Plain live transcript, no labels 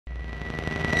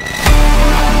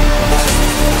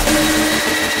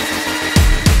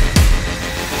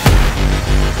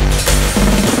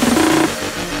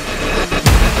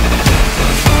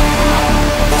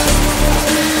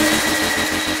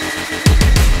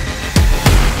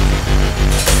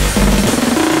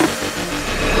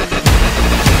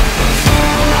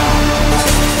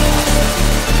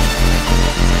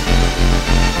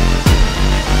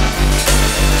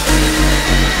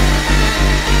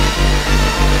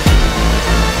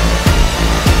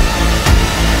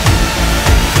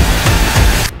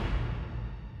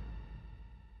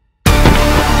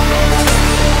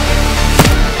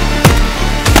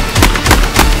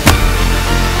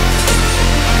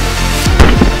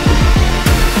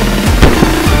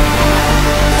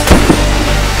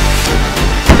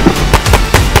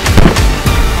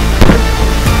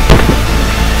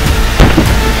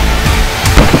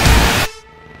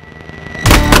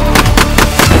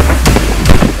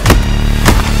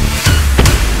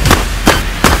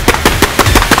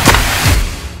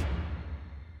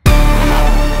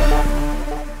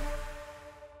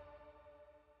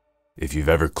if you've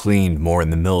ever cleaned more in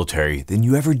the military than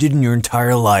you ever did in your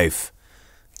entire life,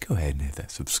 go ahead and hit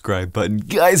that subscribe button.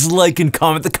 Guys, like and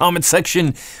comment. The comment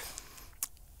section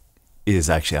is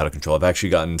actually out of control. I've actually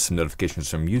gotten some notifications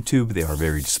from YouTube. They are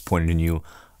very disappointed in you.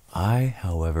 I,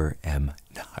 however, am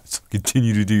not. So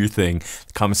continue to do your thing.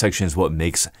 The comment section is what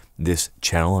makes this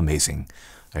channel amazing.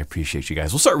 I appreciate you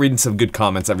guys. We'll start reading some good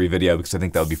comments every video because I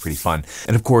think that would be pretty fun.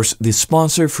 And of course, the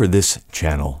sponsor for this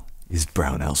channel is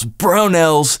Brownells.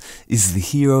 Brownells is the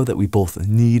hero that we both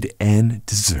need and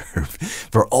deserve.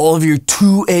 For all of your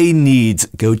 2A needs,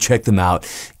 go check them out.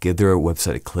 Give their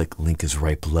website a click. Link is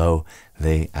right below.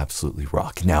 They absolutely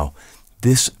rock. Now,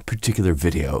 this particular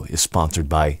video is sponsored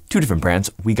by two different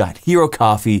brands. We got Hero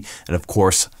Coffee and, of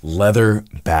course, leather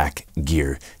back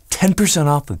gear. 10%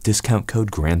 off with discount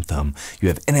code GRANDTHUMB. You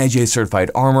have NIJ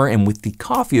certified armor, and with the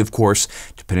coffee, of course,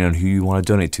 depending on who you want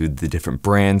to donate to, the different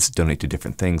brands donate to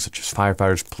different things such as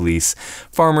firefighters, police,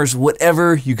 farmers,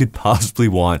 whatever you could possibly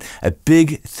want. A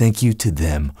big thank you to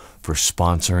them for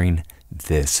sponsoring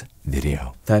this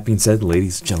video. That being said,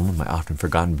 ladies and gentlemen, my often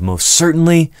forgotten, but most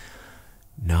certainly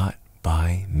not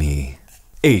by me,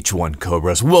 H1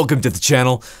 Cobras. Welcome to the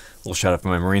channel. A little shout out for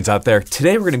my Marines out there.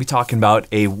 Today we're going to be talking about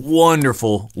a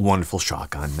wonderful, wonderful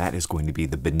shotgun. That is going to be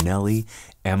the Benelli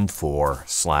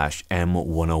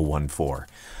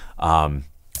M4/M1014.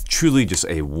 Truly just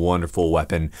a wonderful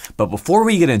weapon. But before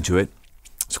we get into it,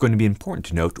 it's going to be important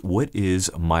to note what is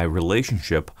my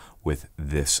relationship with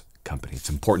this company.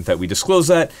 It's important that we disclose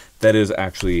that. That is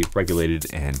actually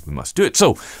regulated and we must do it.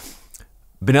 So,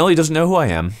 Benelli doesn't know who I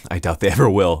am. I doubt they ever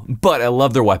will, but I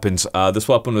love their weapons. This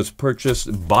weapon was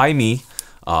purchased by me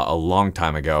a long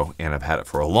time ago, and I've had it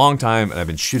for a long time, and I've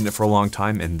been shooting it for a long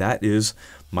time, and that is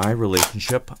my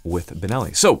relationship with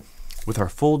Benelli. So, with our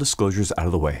full disclosures out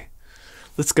of the way,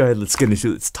 let's go ahead, let's get into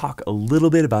it. Let's talk a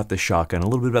little bit about the shotgun, a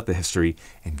little bit about the history,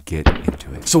 and get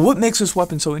into it. So what makes this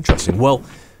weapon so interesting? Well,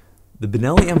 the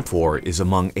Benelli M4 is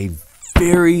among a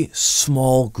very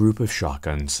small group of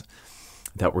shotguns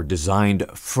that were designed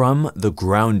from the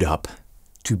ground up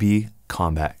to be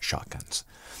combat shotguns.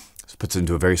 This puts it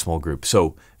into a very small group.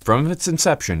 So from its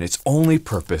inception, its only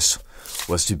purpose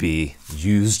was to be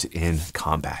used in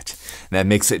combat. And that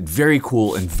makes it very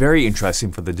cool and very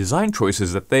interesting for the design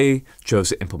choices that they chose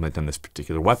to implement on this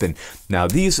particular weapon. Now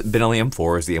these Benelli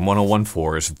M4s, the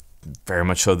M1014s, very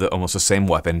much so almost the same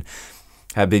weapon,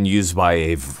 have been used by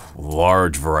a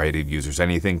large variety of users,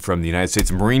 anything from the United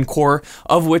States Marine Corps,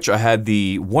 of which I had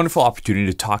the wonderful opportunity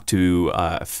to talk to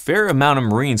a fair amount of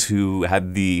Marines who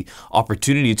had the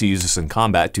opportunity to use this in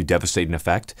combat to devastating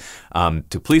effect,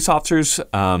 to police officers,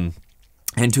 and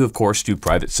to, of course, to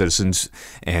private citizens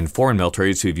and foreign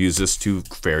militaries who've used this to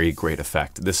very great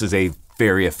effect. This is a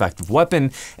very effective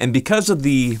weapon, and because of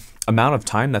the amount of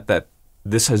time that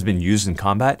this has been used in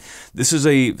combat, this is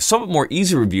a somewhat more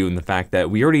easy review in the fact that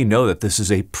we already know that this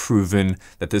is a proven,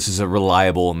 that this is a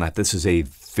reliable, and that this is a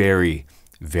very,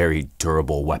 very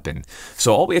durable weapon.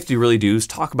 So all we have to really do is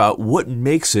talk about what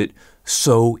makes it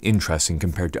so interesting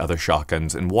compared to other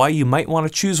shotguns and why you might want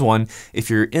to choose one if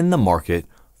you're in the market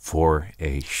for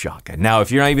a shotgun. Now,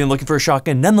 if you're not even looking for a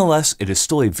shotgun, nonetheless, it is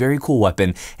still a very cool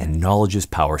weapon and knowledge is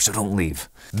power, so don't leave.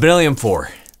 Benelli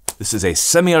M4. This is a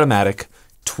semi-automatic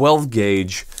 12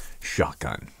 gauge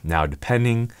shotgun. Now,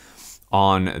 depending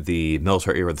on the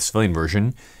military or the civilian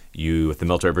version, with the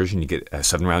military version, you get a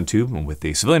 7-round tube, and with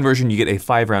the civilian version, you get a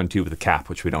 5-round tube with a cap,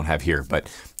 which we don't have here, but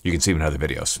you can see them in other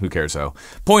videos. Who cares though?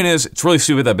 Point is, it's really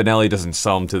stupid that Benelli doesn't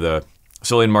sell them to the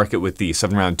civilian market with the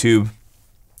 7-round tube.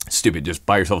 Stupid, just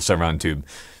buy yourself a 7-round tube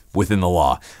within the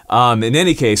law. In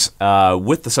any case,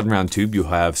 with the 7-round tube, you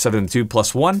have 7 tube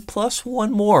plus one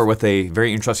more with a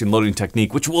very interesting loading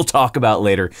technique, which we'll talk about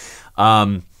later.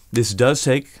 This does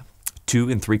take 2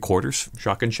 3/4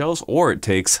 shotgun shells, or it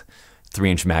takes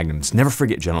 3-inch magnums. Never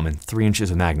forget, gentlemen, 3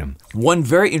 inches of magnum. One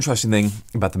very interesting thing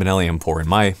about the Benelli M4, in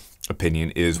my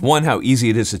opinion, is one, how easy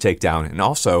it is to take down, and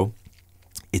also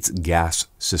its gas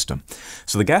system.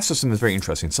 So the gas system is very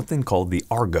interesting, something called the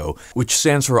Argo, which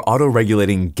stands for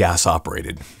auto-regulating gas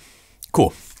operated.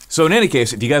 Cool. So in any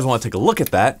case, if you guys want to take a look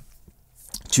at that,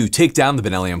 to take down the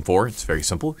Benelli M4, it's very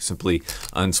simple. Simply,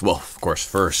 well, of course,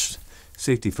 first,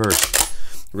 safety first.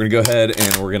 We're gonna go ahead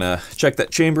and we're gonna check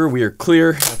that chamber. We are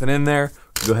clear, nothing in there.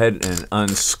 Go ahead and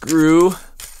unscrew,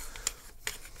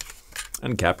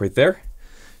 uncap right there.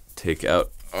 Take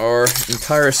out our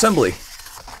entire assembly.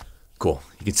 Cool.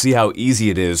 You can see how easy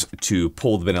it is to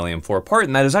pull the Benelli M4 apart,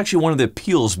 and that is actually one of the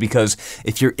appeals, because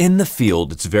if you're in the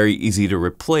field, it's very easy to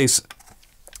replace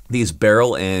these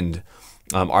barrel and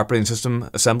operating system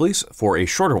assemblies for a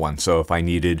shorter one. So if I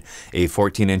needed a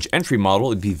 14-inch entry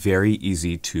model, it'd be very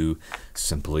easy to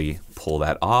simply pull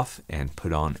that off and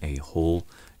put on a whole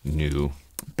new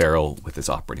barrel with this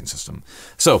operating system.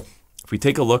 So if we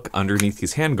take a look underneath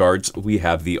these handguards, we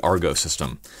have the Argo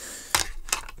system.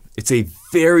 It's a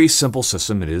very simple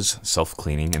system. It is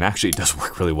self-cleaning, and actually it does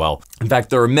work really well. In fact,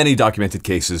 there are many documented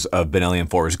cases of Benelli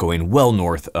M4s going well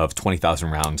north of 20,000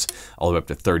 rounds, all the way up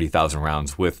to 30,000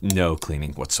 rounds with no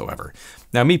cleaning whatsoever.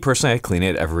 Now, me personally, I clean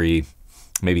it every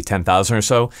maybe 10,000 or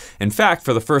so. In fact,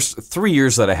 for the first 3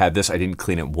 years that I had this, I didn't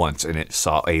clean it once, and it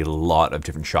saw a lot of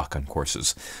different shotgun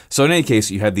courses. So in any case,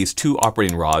 you have these two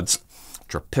operating rods,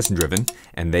 which are piston driven,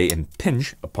 and they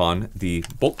impinge upon the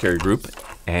bolt carrier group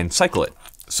and cycle it.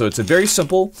 So it's a very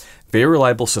simple, very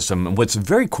reliable system. And what's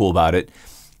very cool about it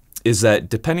is that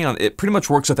depending on, it pretty much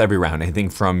works with every round. Anything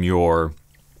from your,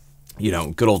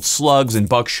 good old slugs and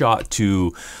buckshot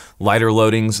to lighter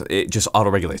loadings, it just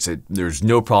auto-regulates it. There's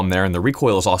no problem there. And the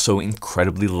recoil is also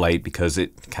incredibly light because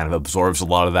it kind of absorbs a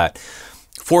lot of that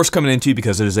force coming into you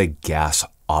because it is a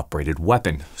gas-operated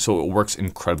weapon. So it works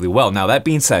incredibly well. Now, that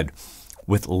being said,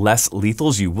 with less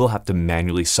lethals, you will have to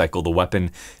manually cycle the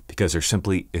weapon because there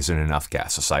simply isn't enough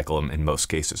gas to cycle them in most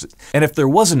cases. And if there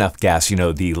was enough gas,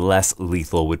 the less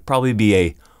lethal would probably be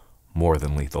a more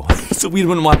than lethal. So we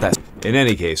wouldn't want that. In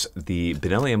any case, the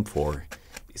Benelli M4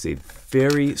 is a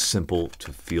very simple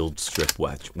to field strip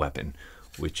weapon,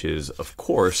 which is, of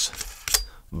course,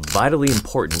 vitally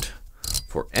important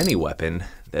for any weapon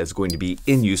that is going to be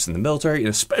in use in the military, and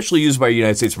especially used by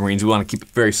United States Marines. We want to keep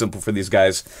it very simple for these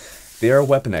guys. They are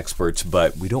weapon experts,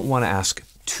 but we don't want to ask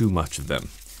too much of them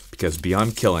because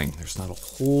beyond killing, there's not a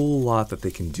whole lot that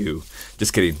they can do.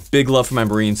 Just kidding. Big love for my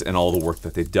Marines and all the work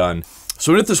that they've done.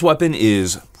 So if this weapon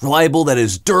is reliable, that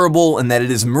is durable, and that it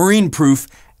is Marine-proof,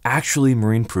 actually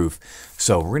Marine-proof.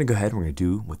 So we're going to go ahead and we're going to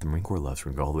do what the Marine Corps loves.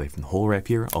 We're going to go all the way from the hole right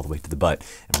here, all the way to the butt,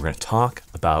 and we're going to talk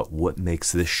about what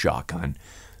makes this shotgun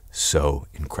so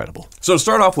incredible. So to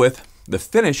start off with, the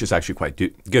finish is actually quite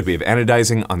good. We have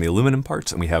anodizing on the aluminum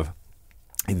parts, and we have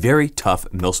a very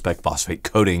tough mil-spec phosphate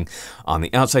coating on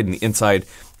the outside and the inside.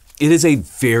 It is a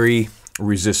very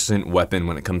resistant weapon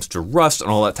when it comes to rust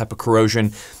and all that type of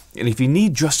corrosion. And if you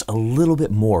need just a little bit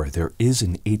more, there is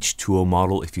an H2O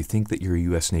model if you think that you're a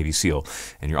US Navy SEAL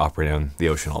and you're operating on the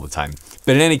ocean all the time.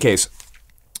 But in any case,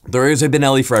 there is a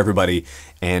Benelli for everybody,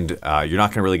 and you're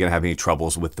not really going to have any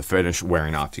troubles with the finish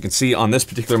wearing off. You can see on this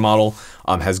particular model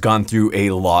has gone through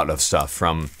a lot of stuff,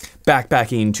 from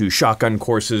backpacking to shotgun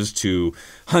courses to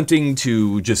hunting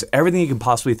to just everything you can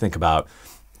possibly think about.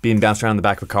 Being bounced around the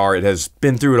back of a car, it has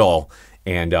been through it all,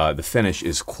 and the finish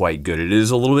is quite good. It is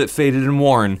a little bit faded and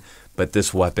worn, but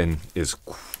this weapon is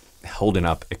holding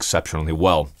up exceptionally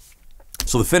well.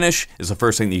 So the finish is the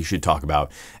first thing that you should talk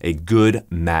about. A good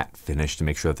matte finish to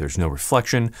make sure that there's no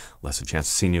reflection, less of a chance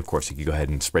of seeing you. Of course, you could go ahead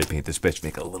and spray paint this bitch,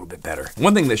 make it a little bit better.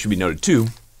 One thing that should be noted too,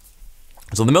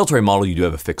 is on the military model, you do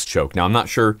have a fixed choke. Now, I'm not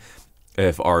sure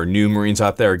if our new Marines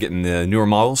out there are getting the newer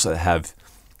models that have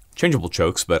changeable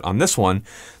chokes, but on this one,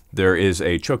 there is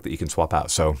a choke that you can swap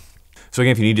out. So again,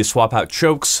 if you need to swap out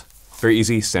chokes, very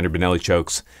easy, standard Benelli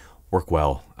chokes, work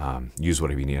well, use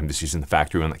whatever you need. I'm just using the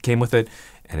factory one that came with it,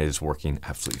 and it is working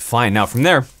absolutely fine. Now from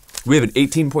there, we have an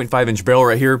 18.5-inch barrel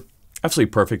right here,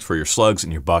 absolutely perfect for your slugs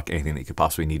and your buck, anything that you could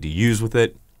possibly need to use with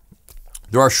it.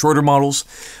 There are shorter models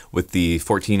with the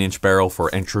 14-inch barrel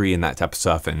for entry and that type of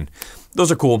stuff, and those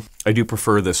are cool. I do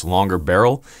prefer this longer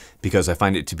barrel because I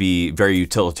find it to be very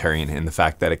utilitarian in the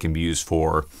fact that it can be used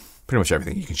for pretty much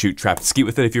everything. You can shoot, trap, and skeet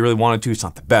with it if you really wanted to. It's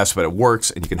not the best, but it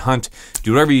works, and you can hunt,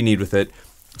 do whatever you need with it.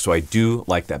 So I do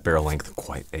like that barrel length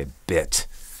quite a bit.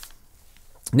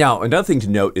 Now, another thing to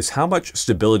note is how much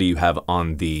stability you have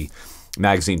on the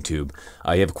magazine tube.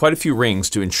 You have quite a few rings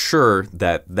to ensure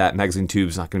that that magazine tube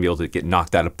is not going to be able to get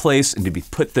knocked out of place and to be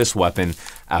put this weapon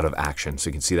out of action. So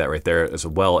you can see that right there, as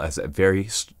well as a very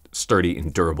sturdy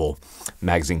and durable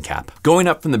magazine cap. Going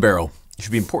up from the barrel, it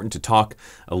should be important to talk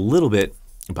a little bit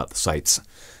about the sights.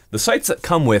 The sights that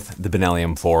come with the Benelli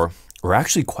M4 are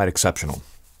actually quite exceptional.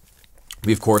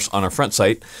 We, of course, on our front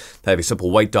sight, have a simple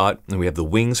white dot, and we have the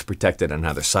wings protected on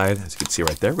either side. As you can see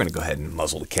right there, we're going to go ahead and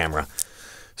muzzle the camera.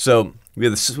 So we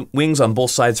have the wings on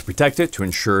both sides to protect it, to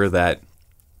ensure that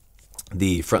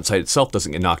the front sight itself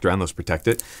doesn't get knocked around. Those protect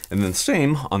it. And then the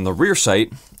same on the rear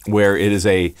sight, where it is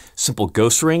a simple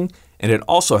ghost ring, and it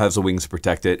also has the wings to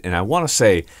protect it. And I want to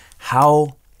say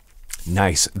how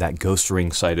nice that ghost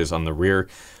ring sight is on the rear.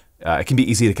 It can be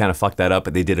easy to kind of fuck that up,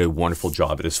 but they did a wonderful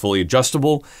job. It is fully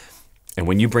adjustable. And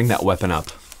when you bring that weapon up,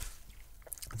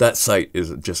 That sight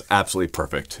is just absolutely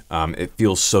perfect. It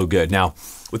feels so good. Now,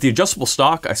 with the adjustable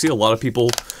stock, I see a lot of people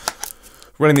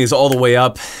running these all the way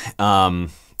up,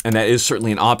 and that is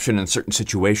certainly an option in certain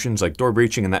situations like door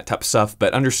breaching and that type of stuff,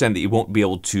 but understand that you won't be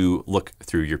able to look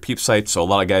through your peep sights. So a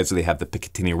lot of guys, they have the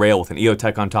Picatinny rail with an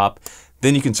EOTech on top,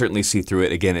 then you can certainly see through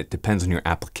it. Again, it depends on your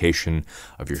application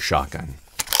of your shotgun,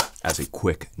 as a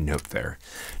quick note there.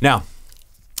 Now,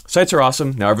 sights are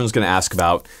awesome. Now everyone's gonna ask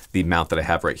about the mount that I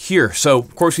have right here. So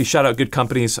of course we shout out good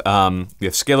companies. We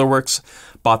have ScalarWorks,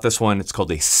 bought this one. It's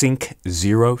called a Sync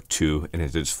 02 and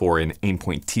it is for an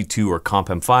Aimpoint T2 or Comp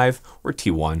M5 or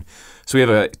T1. So we have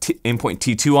a Aimpoint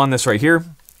T2 on this right here.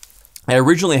 I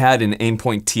originally had an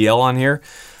Aimpoint TL on here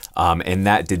and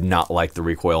that did not like the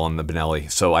recoil on the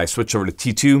Benelli. So I switched over to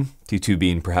T2, T2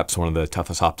 being perhaps one of the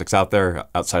toughest optics out there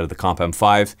outside of the Comp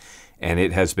M5. And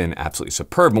it has been absolutely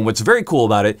superb. And what's very cool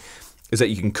about it is that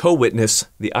you can co-witness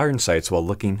the iron sights while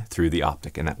looking through the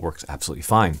optic, and that works absolutely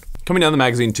fine. Coming down the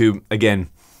magazine tube, again,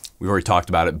 we've already talked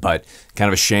about it, but kind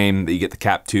of a shame that you get the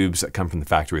cap tubes that come from the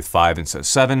factory with 5 instead of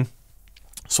 7.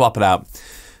 Swap it out,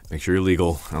 make sure you're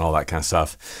legal and all that kind of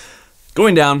stuff.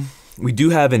 Going down, we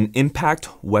do have an impact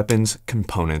weapons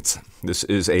component. This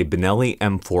is a Benelli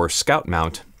M4 Scout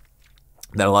mount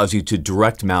that allows you to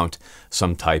direct mount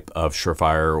some type of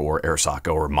Surefire or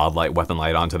Airsocket or mod light weapon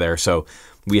light onto there. So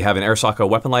we have an Airsocket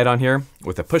weapon light on here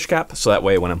with a push cap. So that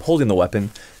way when I'm holding the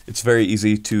weapon, it's very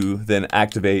easy to then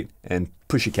activate and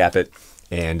pushy cap it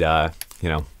and, you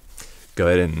know, go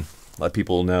ahead and let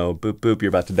people know, boop, boop, you're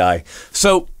about to die.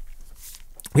 So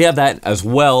we have that as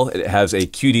well. It has a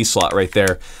QD slot right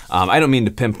there. I don't mean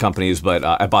to pimp companies, but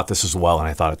I bought this as well and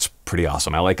I thought it's pretty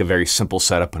awesome. I like a very simple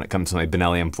setup when it comes to my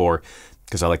Benelli M4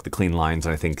 because I like the clean lines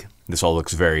and I think this all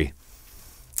looks very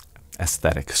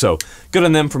aesthetic. So good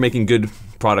on them for making good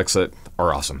products that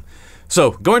are awesome.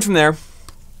 So going from there,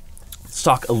 let's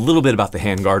talk a little bit about the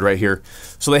handguard right here.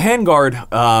 So the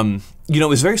handguard, you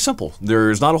know, is very simple.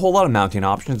 There's not a whole lot of mounting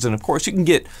options. And of course you can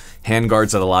get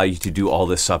handguards that allow you to do all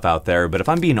this stuff out there. But if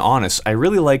I'm being honest, I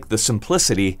really like the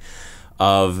simplicity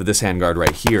of this handguard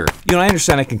right here. You know, I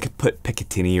understand I can put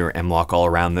Picatinny or M-Lock all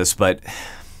around this, but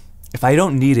if I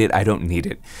don't need it, I don't need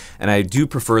it. And I do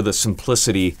prefer the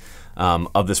simplicity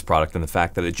of this product and the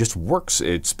fact that it just works.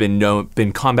 It's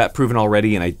been combat proven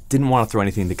already, and I didn't want to throw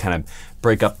anything to kind of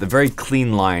break up the very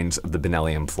clean lines of the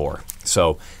Benelli M4.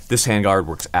 So this handguard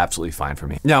works absolutely fine for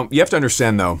me. Now, you have to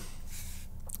understand though,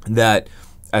 that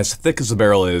as thick as the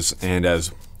barrel is and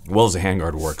as well as the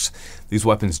handguard works, these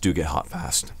weapons do get hot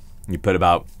fast. You put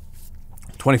about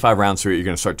 25 rounds through it, you're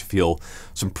going to start to feel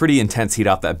some pretty intense heat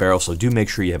off that barrel, so do make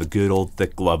sure you have a good old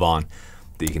thick glove on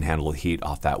that you can handle the heat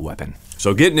off that weapon.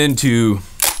 So getting into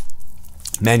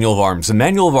manual of arms. The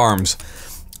manual of arms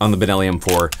on the Benelli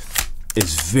M4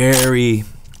 is very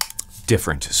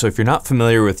different. So if you're not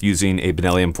familiar with using a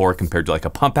Benelli M4 compared to like a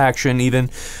pump action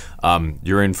even,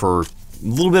 you're in for a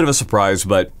little bit of a surprise,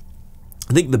 but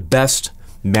I think the best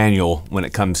manual when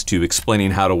it comes to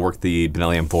explaining how to work the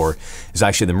Benelli M4 is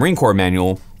actually the Marine Corps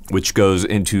manual, which goes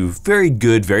into very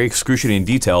good, very excruciating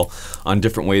detail on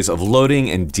different ways of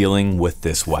loading and dealing with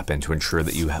this weapon to ensure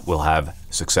that you will have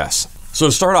success. So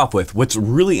to start off with, what's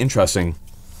really interesting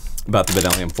about the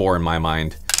Benelli M4 in my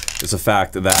mind is the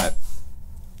fact that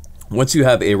once you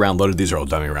have a round loaded, these are all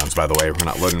dummy rounds by the way, we're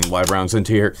not loading live rounds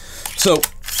into here. So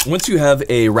once you have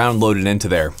a round loaded into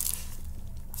there,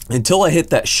 until I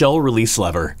hit that shell release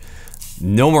lever,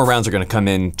 no more rounds are going to come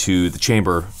into the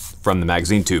chamber from the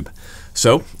magazine tube.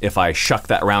 So if I shuck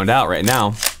that round out right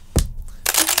now,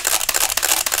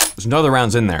 there's no other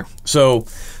rounds in there. So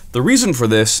the reason for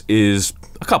this is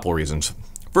a couple of reasons.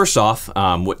 First off,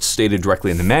 what's stated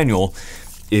directly in the manual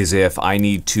is if I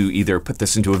need to either put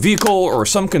this into a vehicle or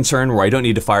some concern where I don't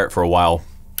need to fire it for a while,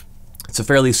 it's a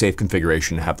fairly safe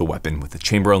configuration to have the weapon with the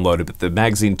chamber unloaded, but the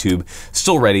magazine tube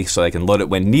still ready so I can load it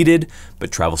when needed,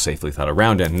 but travel safely without a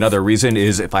round in. Another reason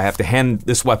is if I have to hand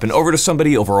this weapon over to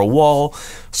somebody over a wall,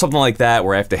 something like that,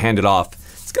 where I have to hand it off,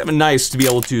 it's kind of nice to be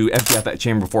able to empty out that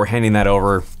chamber before handing that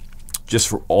over, just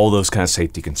for all those kind of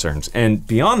safety concerns. And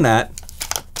beyond that,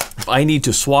 if I need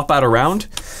to swap out a round,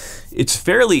 it's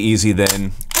fairly easy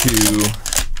then to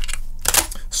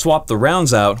swap the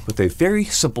rounds out with a very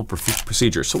simple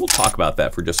procedure. So we'll talk about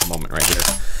that for just a moment right here.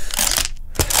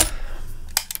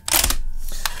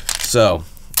 So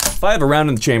if I have a round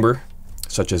in the chamber,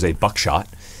 such as a buckshot,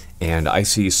 and I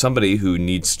see somebody who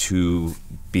needs to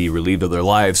be relieved of their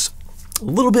lives a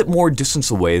little bit more distance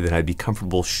away than I'd be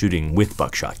comfortable shooting with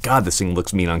buckshot. God, this thing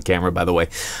looks mean on camera, by the way.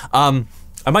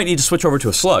 I might need to switch over to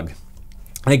a slug.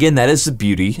 And again, that is the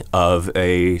beauty of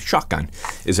a shotgun,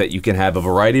 is that you can have a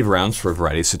variety of rounds for a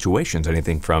variety of situations.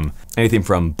 Anything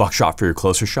from buckshot for your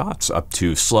closer shots, up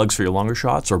to slugs for your longer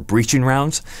shots, or breaching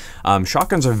rounds.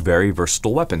 Shotguns are very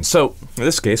versatile weapons. So in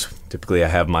this case, typically I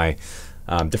have my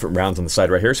different rounds on the side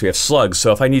right here. So we have slugs.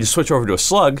 So if I need to switch over to a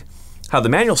slug, how the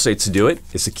manual states to do it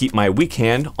is to keep my weak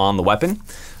hand on the weapon.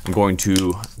 I'm going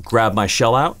to grab my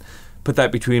shell out, put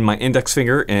that between my index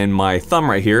finger and my thumb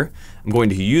right here. I'm going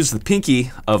to use the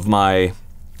pinky of my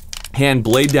hand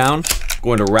blade down. I'm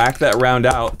going to rack that round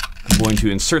out. I'm going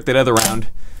to insert that other round,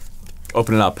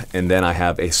 open it up, and then I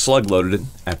have a slug loaded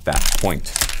at that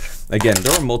point. Again,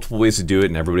 there are multiple ways to do it,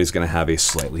 and everybody's going to have a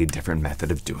slightly different method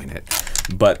of doing it.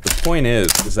 But the point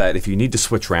is that if you need to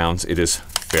switch rounds, it is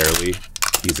fairly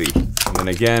easy. And then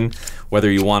again,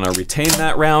 whether you want to retain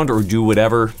that round or do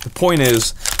whatever, the point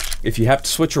is, if you have to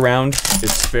switch around,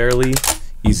 it's fairly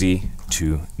easy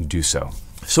to do so.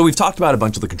 So we've talked about a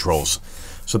bunch of the controls.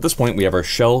 So at this point, we have our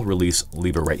shell release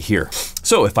lever right here.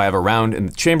 So if I have a round in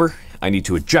the chamber, I need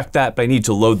to eject that, but I need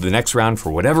to load the next round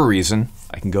for whatever reason,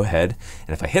 I can go ahead,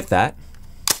 and if I hit that,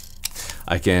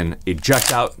 I can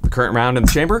eject out the current round in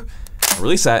the chamber,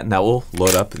 release that, and that will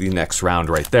load up the next round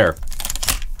right there.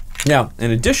 Now,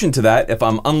 in addition to that, if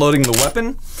I'm unloading the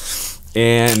weapon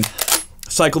and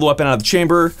cycle the weapon out of the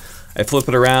chamber, I flip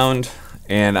it around,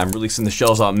 and I'm releasing the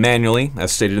shells out manually,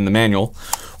 as stated in the manual.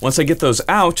 Once I get those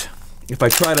out, if I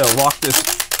try to lock this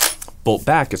bolt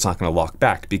back, it's not going to lock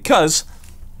back because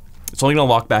it's only going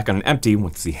to lock back on an empty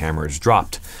once the hammer is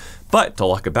dropped. But to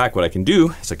lock it back, what I can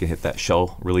do is I can hit that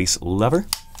shell release lever,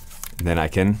 and then I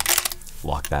can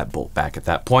lock that bolt back at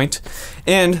that point.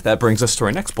 And that brings us to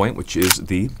our next point, which is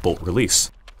the bolt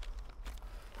release.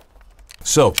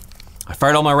 So I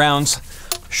fired all my rounds,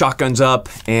 shotgun's up,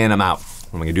 and I'm out.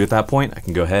 What am I gonna do at that point? I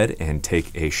can go ahead and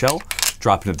take a shell,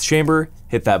 drop it into the chamber,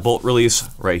 hit that bolt release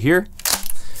right here.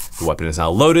 The weapon is now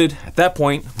loaded. At that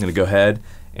point, I'm gonna go ahead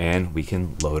and we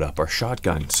can load up our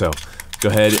shotgun. So go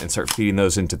ahead and start feeding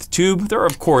those into the tube. There are,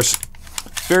 of course,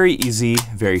 very easy,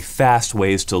 very fast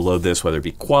ways to load this, whether it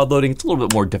be quad loading. It's a little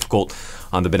bit more difficult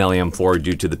on the Benelli M4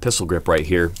 due to the pistol grip right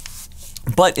here.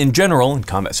 But in general, in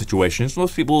combat situations,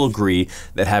 most people will agree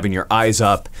that having your eyes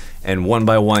up and one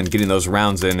by one getting those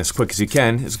rounds in as quick as you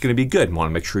can is going to be good. You want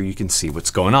to make sure you can see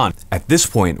what's going on. At this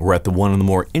point, we're at one of the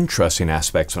more interesting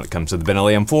aspects when it comes to the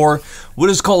Benelli M4, what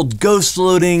is called ghost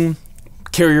loading,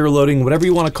 carrier loading, whatever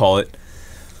you want to call it.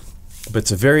 But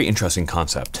it's a very interesting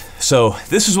concept. So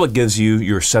this is what gives you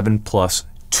your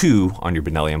 7+2 on your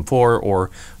Benelli M4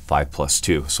 or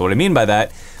 5+2. So what I mean by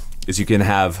that is you can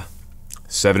have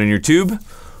 7 in your tube,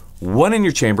 1 in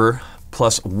your chamber,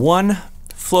 plus 1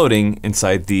 floating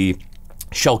inside the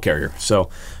shell carrier. So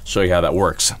I'll show you how that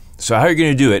works. So how you're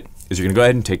gonna do it is you're gonna go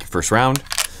ahead and take your first round,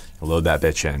 load that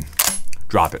bitch in,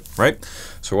 drop it, right?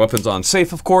 So our weapon's on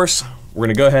safe, of course. We're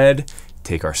gonna go ahead,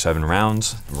 take our 7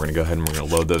 rounds, and we're gonna go ahead and we're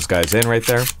gonna load those guys in right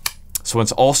there. So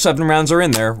once all 7 rounds are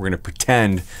in there, we're gonna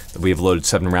pretend that we have loaded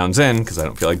 7 rounds in, because I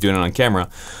don't feel like doing it on camera.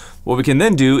 What we can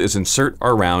then do is insert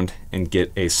our round and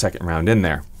get a second round in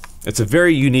there. It's a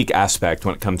very unique aspect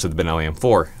when it comes to the Benelli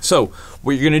M4. So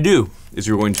what you're gonna do is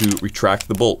you're going to retract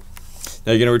the bolt.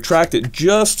 Now you're gonna retract it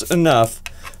just enough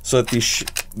so that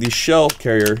the shell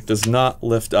carrier does not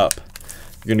lift up.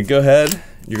 You're gonna go ahead,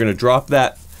 you're gonna drop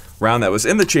that round that was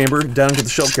in the chamber down to the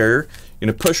shell carrier.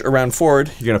 You're gonna push a round forward.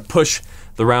 You're gonna push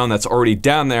the round that's already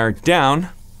down there down,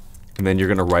 and then you're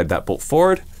gonna ride that bolt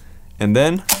forward, and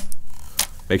then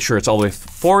make sure it's all the way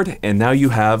forward, and now you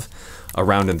have a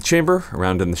round in the chamber, a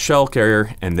round in the shell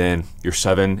carrier, and then your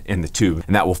 7 in the tube.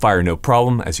 And that will fire no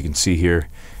problem, as you can see here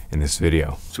in this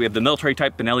video. So we have the military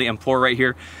type Benelli M4 right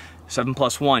here,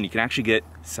 7+1. You can actually get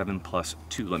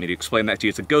 7+2. Let me explain that to you.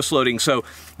 It's a ghost loading. So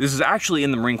this is actually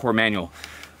in the Marine Corps manual.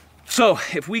 So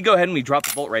if we go ahead and we drop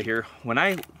the bolt right here, when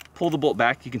I pull the bolt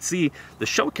back, you can see the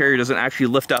shell carrier doesn't actually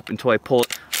lift up until I pull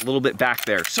it a little bit back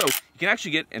there. So you can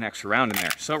actually get an extra round in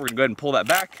there. So we're gonna go ahead and pull that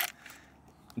back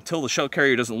until the shell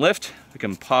carrier doesn't lift. We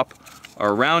can pop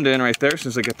our round in right there as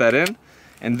soon as I get that in.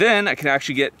 And then I can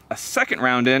actually get a second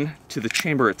round in to the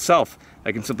chamber itself.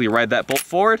 I can simply ride that bolt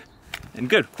forward and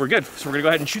good, we're good. So we're gonna go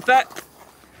ahead and shoot that.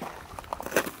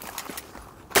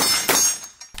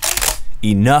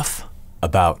 Enough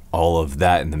about all of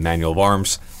that in the manual of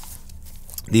arms.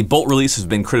 The bolt release has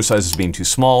been criticized as being too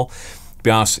small. To be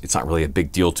honest, it's not really a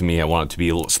big deal to me. I want it to be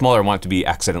a little smaller. I want it to be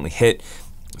accidentally hit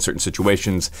in certain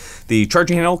situations. The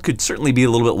charging handle could certainly be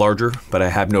a little bit larger, but I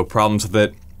have no problems with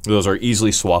it. Those are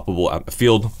easily swappable out in the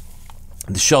field.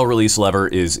 The shell release lever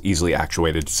is easily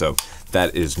actuated, so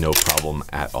that is no problem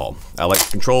at all. I like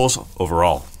the controls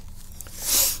overall.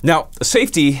 Now,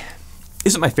 safety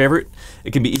Isn't my favorite.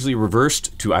 It can be easily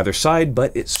reversed to either side,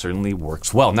 but it certainly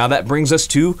works well. Now that brings us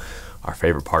to our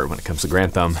favorite part when it comes to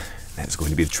Garand thumb. That is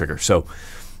going to be the trigger. So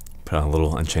put on a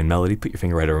little Unchained Melody, put your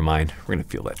finger right over mine. We're gonna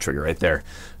feel that trigger right there.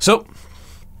 So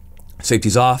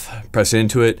safety's off, press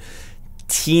into it.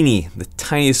 The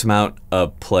tiniest amount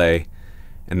of play,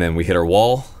 and then we hit our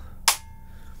wall.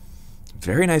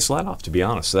 Very nice let off, to be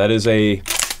honest. So that is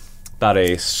about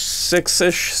a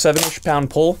 6-ish, 7-ish pound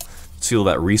pull. Let's feel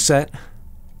that reset.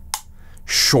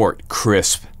 Short,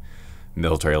 crisp,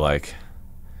 military-like.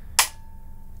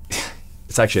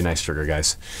 It's actually a nice trigger,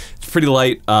 guys. It's pretty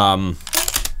light.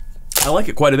 I like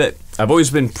it quite a bit. I've always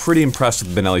been pretty impressed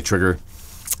with the Benelli trigger,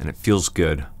 and it feels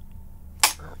good.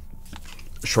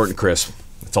 Short and crisp.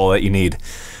 That's all that you need.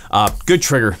 Good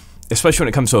trigger, especially when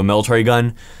it comes to a military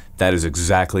gun. That is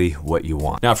exactly what you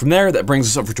want. Now from there, that brings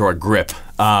us over to our grip.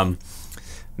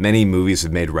 Many movies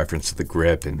have made reference to the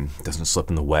grip and it doesn't slip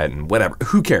in the wet and whatever.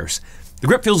 Who cares? The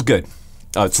grip feels good.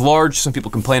 It's large. Some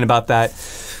people complain about that.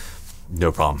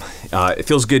 No problem. It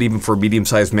feels good even for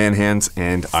medium-sized man hands,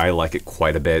 and I like it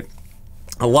quite a bit.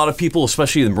 A lot of people,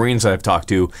 especially the Marines that I've talked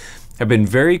to, have been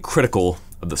very critical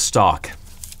of the stock,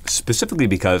 specifically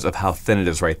because of how thin it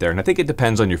is right there. And I think it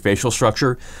depends on your facial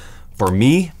structure. For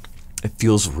me, it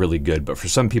feels really good, but for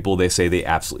some people, they say they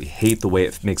absolutely hate the way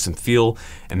it makes them feel,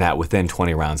 and that within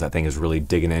 20 rounds, that thing is really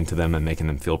digging into them and making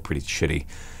them feel pretty shitty.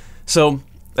 So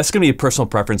that's gonna be a personal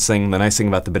preference thing. The nice thing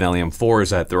about the Benelli M4 is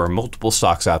that there are multiple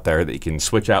stocks out there that you can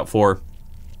switch out for.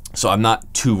 So I'm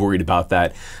not too worried about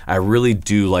that. I really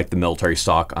do like the military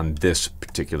stock on this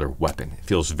particular weapon. It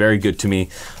feels very good to me,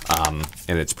 and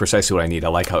it's precisely what I need. I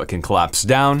like how it can collapse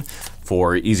down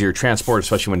for easier transport,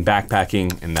 especially when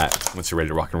backpacking, and that once you're ready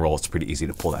to rock and roll, it's pretty easy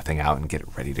to pull that thing out and get it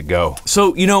ready to go.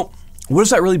 So, you know, what does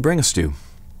that really bring us to?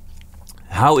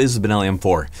 How is the Benelli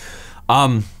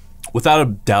M4? Without a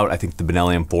doubt, I think the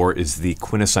Benelli M4 is the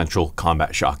quintessential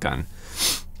combat shotgun.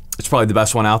 It's probably the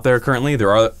best one out there currently.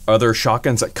 There are other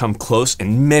shotguns that come close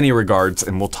in many regards,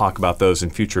 and we'll talk about those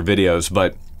in future videos,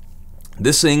 but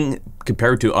this thing,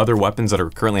 compared to other weapons that are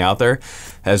currently out there,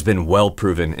 has been well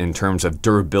proven in terms of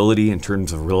durability, in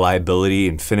terms of reliability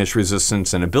and finish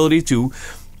resistance, and ability to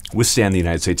withstand the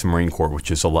United States Marine Corps,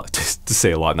 which is a lot to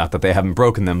say a lot. Not that they haven't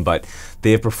broken them, but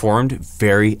they have performed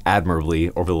very admirably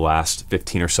over the last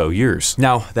 15 or so years.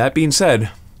 Now, that being said,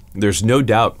 there's no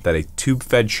doubt that a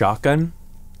tube-fed shotgun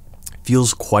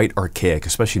feels quite archaic,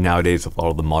 especially nowadays with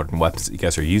all of the modern weapons that you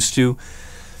guys are used to.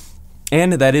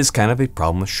 And that is kind of a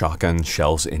problem with shotgun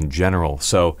shells in general.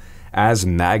 So as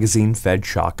magazine-fed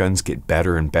shotguns get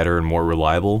better and better and more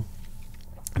reliable,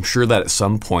 I'm sure that at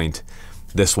some point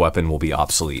this weapon will be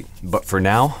obsolete. But for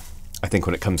now, I think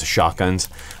when it comes to shotguns,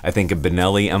 I think a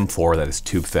Benelli M4 that is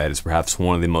tube-fed is perhaps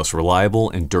one of the most reliable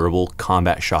and durable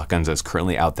combat shotguns that's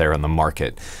currently out there on the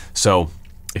market. So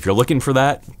if you're looking for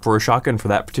that, for a shotgun for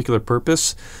that particular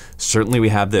purpose, certainly we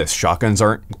have this. Shotguns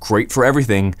aren't great for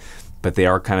everything, but they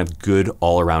are kind of good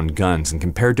all-around guns. And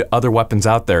compared to other weapons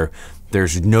out there,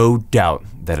 there's no doubt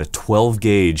that a 12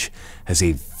 gauge has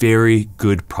a very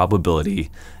good probability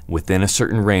within a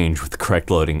certain range with the correct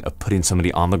loading of putting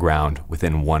somebody on the ground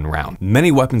within 1 round.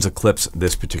 Many weapons eclipse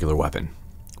this particular weapon.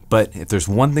 But if there's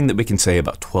one thing that we can say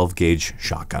about 12 gauge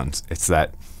shotguns, it's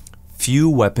that few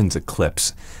weapons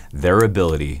eclipse their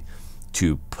ability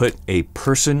to put a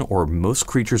person or most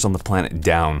creatures on the planet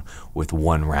down with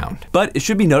 1 round. But it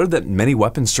should be noted that many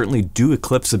weapons certainly do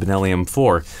eclipse the Benelli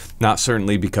M4, not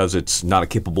certainly because it's not a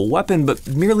capable weapon, but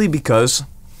merely because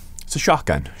it's a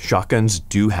shotgun. Shotguns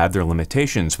do have their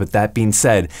limitations, but that being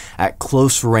said, at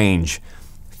close range,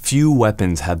 few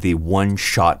weapons have the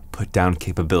one-shot put-down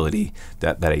capability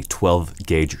that a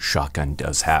 12-gauge shotgun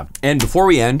does have. And before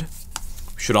we end,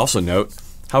 we should also note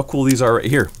how cool these are right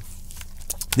here.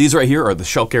 These right here are the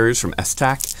shell carriers from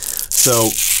S-Tac. So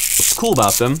what's cool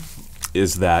about them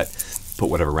is that put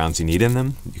whatever rounds you need in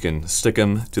them. You can stick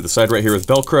them to the side right here with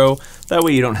Velcro. That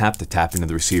way you don't have to tap into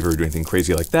the receiver or do anything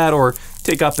crazy like that, or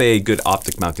take up a good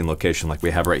optic mounting location like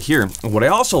we have right here. And what I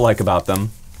also like about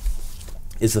them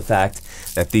is the fact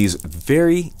that these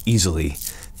very easily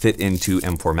fit into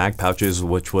M4 mag pouches,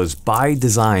 which was by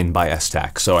design by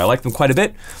S-Tac. So I like them quite a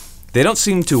bit. They don't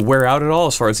seem to wear out at all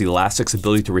as far as the elastic's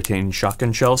ability to retain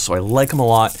shotgun shells, so I like them a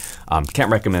lot. Can't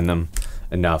recommend them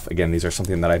enough. Again, these are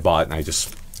something that I bought, and I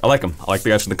like them. I like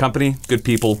the guys from the company, good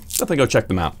people. Definitely go check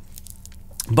them out.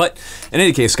 But in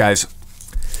any case, guys,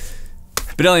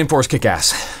 Benelli M4 is kick-ass.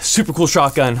 Super cool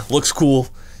shotgun, looks cool,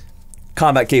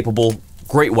 combat capable,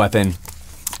 great weapon.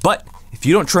 But if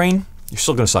you don't train, you're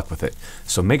still going to suck with it.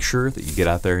 So make sure that you get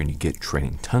out there and you get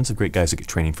training. Tons of great guys to get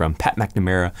training from. Pat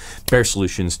McNamara, Bear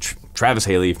Solutions, Travis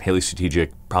Haley, Haley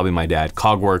Strategic, probably my dad,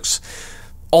 Cogworks,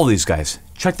 all these guys.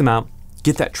 Check them out.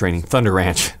 Get that training. Thunder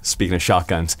Ranch, speaking of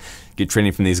shotguns, get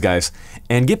training from these guys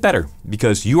and get better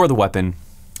because you are the weapon.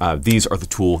 These are the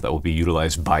tool that will be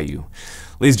utilized by you.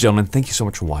 Ladies and gentlemen, thank you so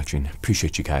much for watching.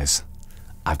 Appreciate you guys.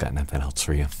 I've got nothing else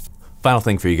for you. Final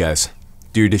thing for you guys.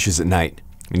 Do your dishes at night.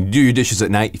 When you do your dishes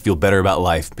at night, you feel better about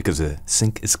life because the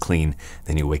sink is clean.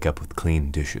 Then you wake up with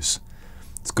clean dishes.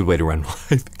 It's a good way to run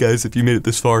life. Guys, if you made it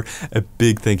this far, a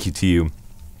big thank you to you.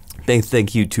 Big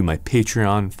thank you to my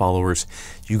Patreon followers.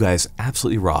 You guys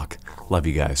absolutely rock. Love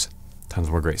you guys. Tons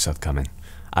more great stuff coming.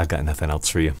 I've got nothing else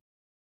for you.